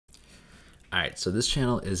All right, so this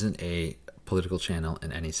channel isn't a political channel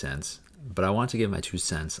in any sense, but I want to give my 2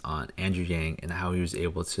 cents on Andrew Yang and how he was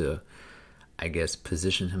able to, I guess,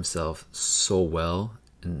 position himself so well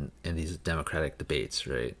in these Democratic debates,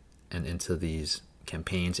 right? And into these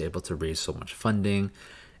campaigns, able to raise so much funding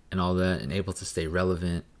and all that, and able to stay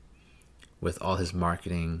relevant with all his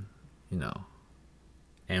marketing,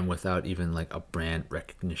 and without even like a brand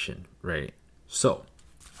recognition, right? So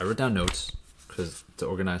I wrote down notes to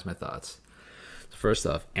organize my thoughts. So first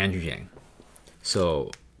off, Andrew Yang.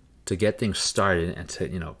 So to get things started and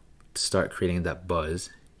to start creating that buzz,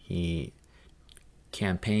 he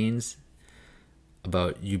campaigns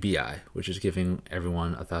about UBI, which is giving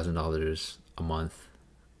everyone $1,000 a month,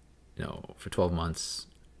 for 12 months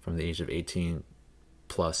from the age of 18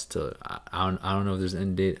 plus to I don't know if there's an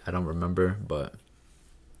end date. I don't remember, but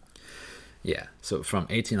yeah. So from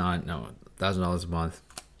 18 on, $1,000 a month,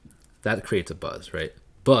 that creates a buzz, right?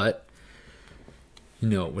 But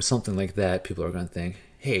with something like that, people are going to think,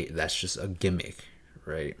 hey, that's just a gimmick,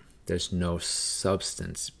 right? There's no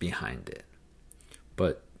substance behind it.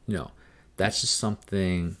 But, that's just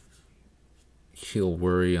something he'll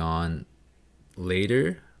worry on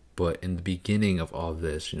later. But in the beginning of all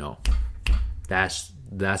this, that's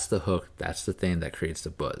the hook. That's the thing that creates the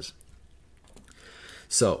buzz.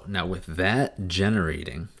 So now with that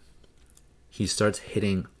generating, he starts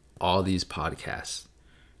hitting all these podcasts,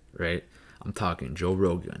 right? I'm talking Joe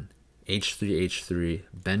Rogan, H3H3,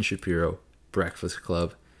 Ben Shapiro, Breakfast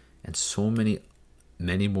Club, and so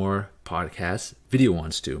many more podcasts, video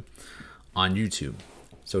ones too, on YouTube.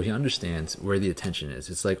 So he understands where the attention is.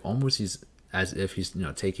 It's like almost he's as if he's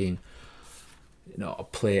taking a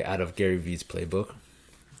play out of Gary Vee's playbook.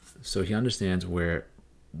 So he understands where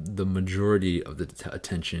the majority of the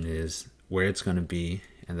attention is, where it's going to be,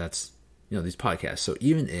 and that's these podcasts. So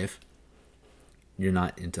even if you're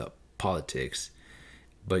not into politics,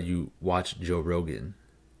 but you watch Joe Rogan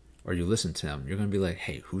or you listen to him, you're going to be like,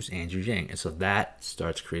 hey, who's Andrew Yang? And so that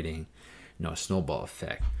starts creating a snowball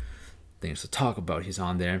effect. Things to talk about, he's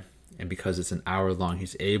on there, and because it's an hour long,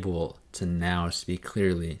 he's able to now speak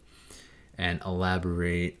clearly and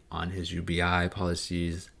elaborate on his UBI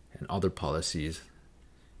policies and other policies,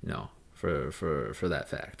 for that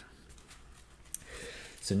fact.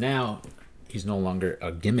 So now he's no longer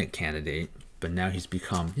a gimmick candidate, but now he's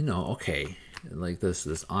become, okay, like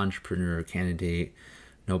this entrepreneur candidate,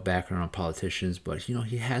 no background on politicians, but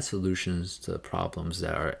he has solutions to problems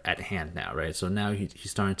that are at hand now, right? So now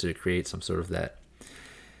he's starting to create some sort of that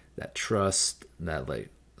trust, that like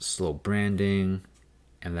slow branding,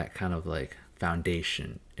 and that kind of like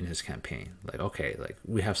foundation in his campaign. Like, okay, like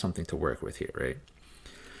we have something to work with here, right?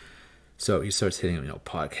 So he starts hitting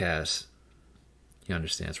podcasts. He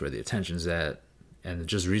understands where the attention's at, and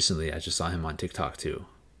just recently I just saw him on TikTok too,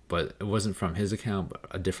 but it wasn't from his account, but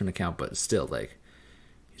a different account, but still, like,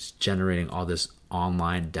 he's generating all this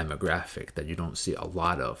online demographic that you don't see a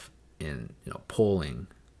lot of in polling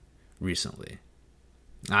recently.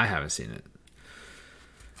 I haven't seen it.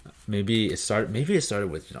 Maybe it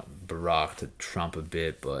started with Barack to Trump a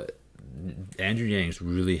bit, but Andrew Yang's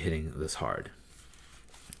really hitting this hard.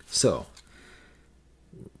 So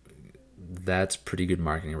that's pretty good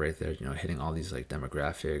marketing right there. Hitting all these like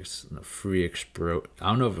demographics, free expo. I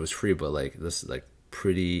don't know if it was free, but like this is like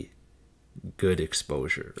pretty good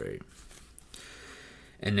exposure, right?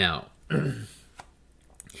 And now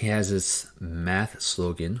he has this math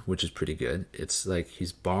slogan, which is pretty good. It's like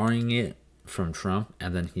he's borrowing it from Trump,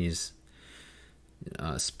 and then he's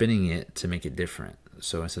spinning it to make it different.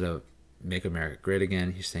 So instead of "Make America Great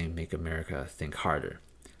Again," he's saying "Make America Think Harder."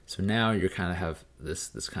 So now you kind of have this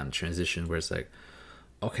kind of transition where it's like,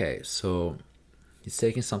 okay, so he's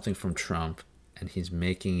taking something from Trump and he's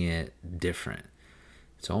making it different.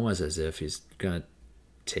 It's almost as if he's gonna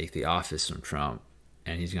take the office from Trump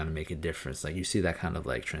and he's gonna make a difference. Like you see that kind of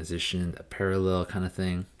like transition, that parallel kind of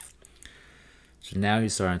thing. So now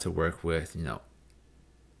he's starting to work with,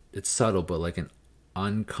 it's subtle, but like an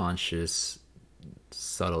unconscious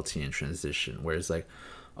subtlety and transition, where it's like,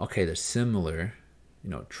 okay, they're similar,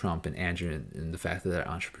 Trump and Andrew in the fact that they're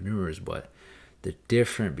entrepreneurs, but they're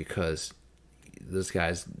different because this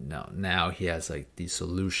guy's now he has like these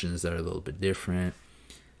solutions that are a little bit different.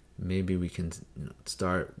 Maybe we can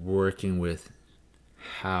start working with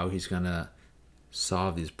how he's gonna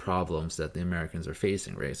solve these problems that the Americans are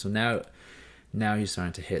facing, right? So now he's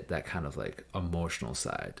starting to hit that kind of like emotional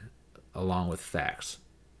side along with facts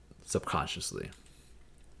subconsciously.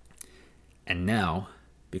 And now,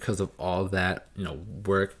 because of all that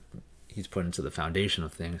work he's put into the foundation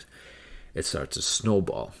of things, it starts to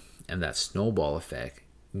snowball, and that snowball effect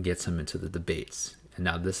gets him into the debates. And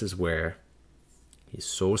now this is where He's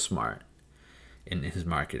so smart in his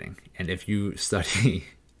marketing. And if you study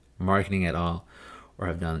marketing at all, or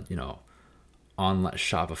have done, online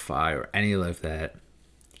Shopify or any like that,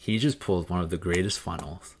 he just pulled one of the greatest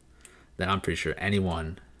funnels that I'm pretty sure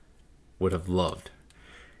anyone would have loved.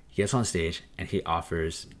 He gets on stage and he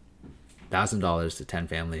offers $1,000 to 10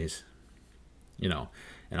 families, and all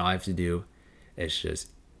I have to do is just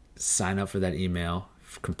sign up for that email,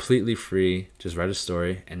 completely free, just write a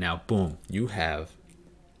story, and now boom, you have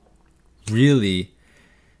really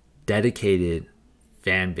dedicated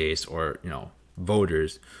fan base, or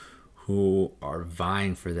voters who are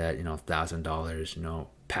vying for that $1,000,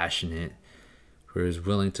 passionate, who is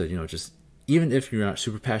willing to just, even if you're not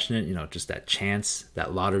super passionate, just that chance,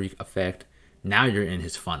 that lottery effect, now you're in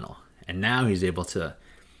his funnel, and now he's able to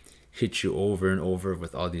hit you over and over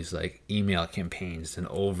with all these like email campaigns and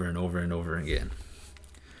over and over and over again.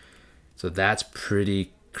 So that's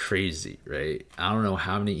pretty crazy, right? I don't know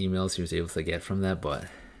how many emails he was able to get from that, but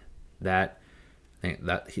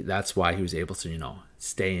that's why he was able to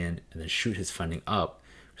stay in and then shoot his funding up,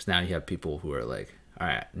 because now you have people who are like, all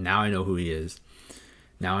right, now I know who he is,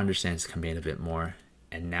 now I understand his campaign a bit more,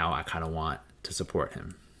 and now I kind of want to support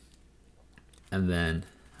him. And then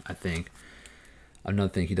I think another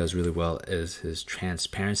thing he does really well is his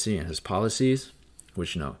transparency and his policies,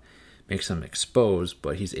 which makes him exposed,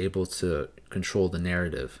 but he's able to control the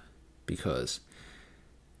narrative because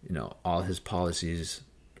all his policies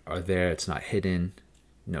are there. It's not hidden.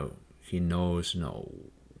 He knows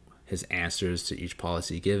his answers to each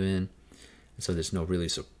policy given, and so there's no really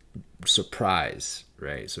surprise,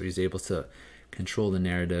 right? So he's able to control the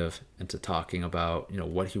narrative into talking about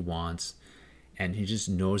what he wants, and he just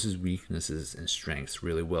knows his weaknesses and strengths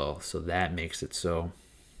really well. So that makes it so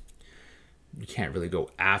you can't really go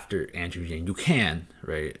after Andrew Yang. You can,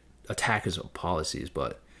 right, attack his policies,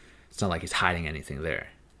 but it's not like he's hiding anything there,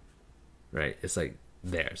 right? It's like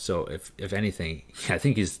there. So if anything, I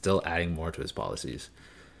think he's still adding more to his policies.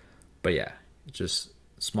 But yeah, just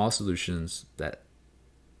small solutions that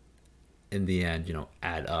in the end,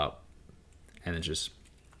 add up. And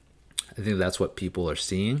I think that's what people are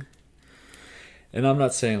seeing. And I'm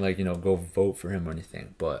not saying like, go vote for him or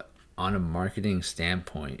anything, but on a marketing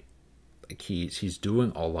standpoint, like he's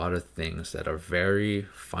doing a lot of things that are very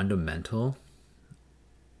fundamental,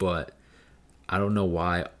 but I don't know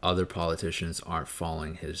why other politicians aren't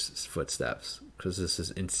following his footsteps, because this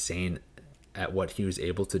is insane at what he was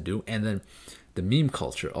able to do. And then the meme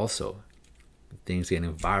culture also, things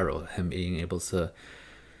getting viral, him being able to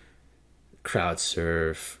crowd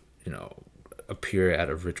surf, appear at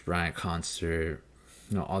a Rich Brian concert,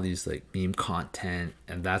 all these like meme content,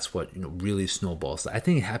 and that's what really snowballs. I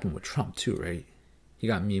think it happened with Trump too, right? He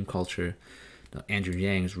got meme culture. Andrew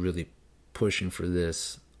Yang is really pushing for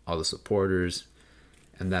this, all the supporters,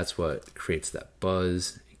 and that's what creates that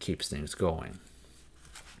buzz. It keeps things going.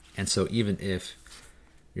 And so even if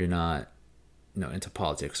you're not into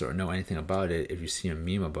politics or know anything about it, if you see a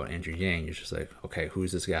meme about Andrew Yang, you're just like, okay,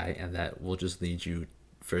 who's this guy? And that will just lead you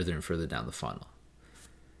further and further down the funnel.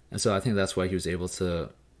 And so I think that's why he was able to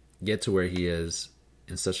get to where he is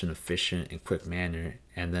in such an efficient and quick manner,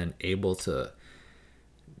 and then able to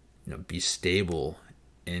be stable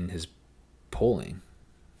in his polling.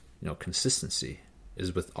 Consistency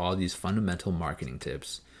is with all these fundamental marketing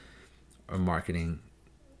tips, or marketing,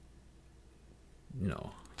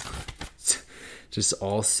 just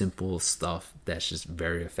all simple stuff that's just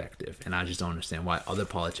very effective. And I just don't understand why other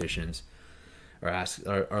politicians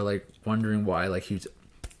are like wondering why, like he's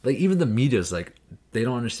like, even the media's like, they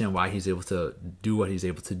don't understand why he's able to do what he's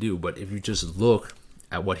able to do. But if you just look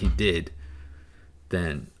at what he did,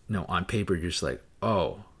 then on paper you're just like,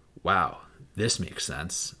 oh wow, this makes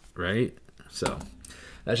sense, right? So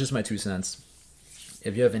that's just my 2 cents.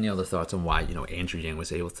 If you have any other thoughts on why Andrew Yang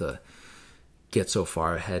was able to get so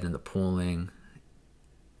far ahead in the polling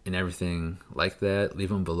and everything like that, leave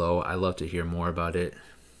them below. I love to hear more about it,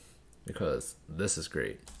 because this is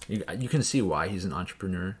great. You can see why he's an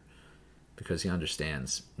entrepreneur, because he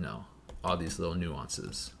understands all these little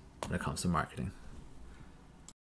nuances when it comes to marketing.